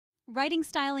Writing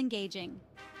style engaging.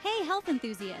 Hey, health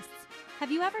enthusiasts! Have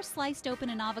you ever sliced open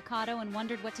an avocado and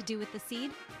wondered what to do with the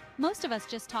seed? Most of us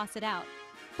just toss it out.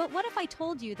 But what if I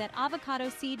told you that avocado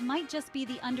seed might just be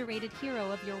the underrated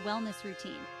hero of your wellness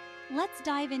routine? Let's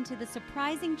dive into the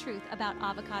surprising truth about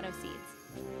avocado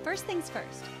seeds. First things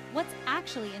first, what's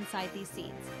actually inside these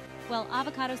seeds? Well,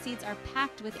 avocado seeds are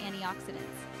packed with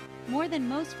antioxidants. More than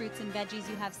most fruits and veggies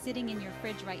you have sitting in your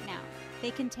fridge right now.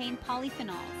 They contain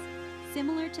polyphenols,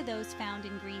 similar to those found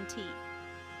in green tea.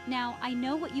 Now, I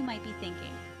know what you might be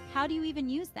thinking. How do you even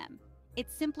use them?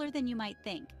 It's simpler than you might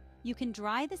think. You can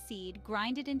dry the seed,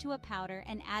 grind it into a powder,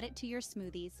 and add it to your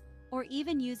smoothies, or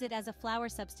even use it as a flour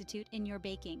substitute in your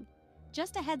baking.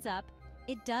 Just a heads up,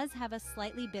 it does have a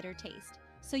slightly bitter taste,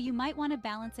 so you might want to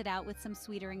balance it out with some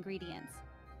sweeter ingredients.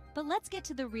 But let's get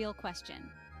to the real question.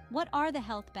 What are the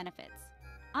health benefits?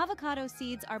 Avocado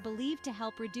seeds are believed to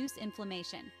help reduce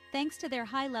inflammation, thanks to their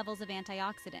high levels of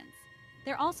antioxidants.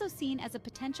 They're also seen as a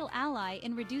potential ally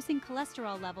in reducing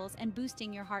cholesterol levels and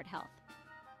boosting your heart health.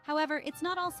 However, it's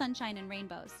not all sunshine and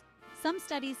rainbows. Some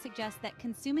studies suggest that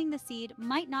consuming the seed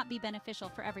might not be beneficial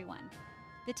for everyone.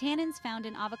 The tannins found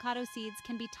in avocado seeds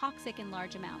can be toxic in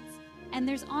large amounts, and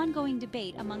there's ongoing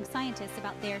debate among scientists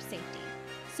about their safety.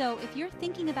 So, if you're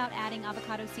thinking about adding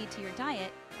avocado seed to your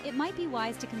diet, it might be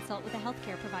wise to consult with a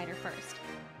healthcare provider first.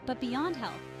 But beyond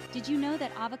health, did you know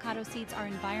that avocado seeds are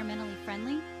environmentally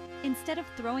friendly? Instead of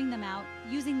throwing them out,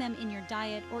 using them in your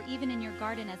diet or even in your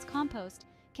garden as compost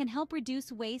can help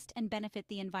reduce waste and benefit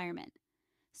the environment.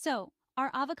 So,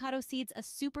 are avocado seeds a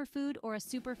superfood or a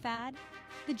super fad?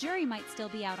 The jury might still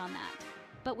be out on that.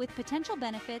 But with potential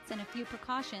benefits and a few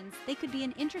precautions, they could be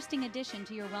an interesting addition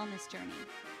to your wellness journey.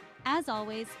 As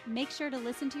always, make sure to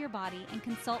listen to your body and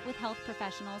consult with health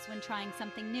professionals when trying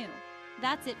something new.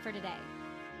 That's it for today.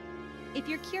 If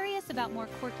you're curious about more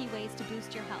quirky ways to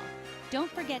boost your health, don't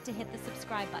forget to hit the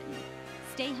subscribe button.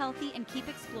 Stay healthy and keep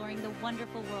exploring the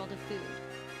wonderful world of food.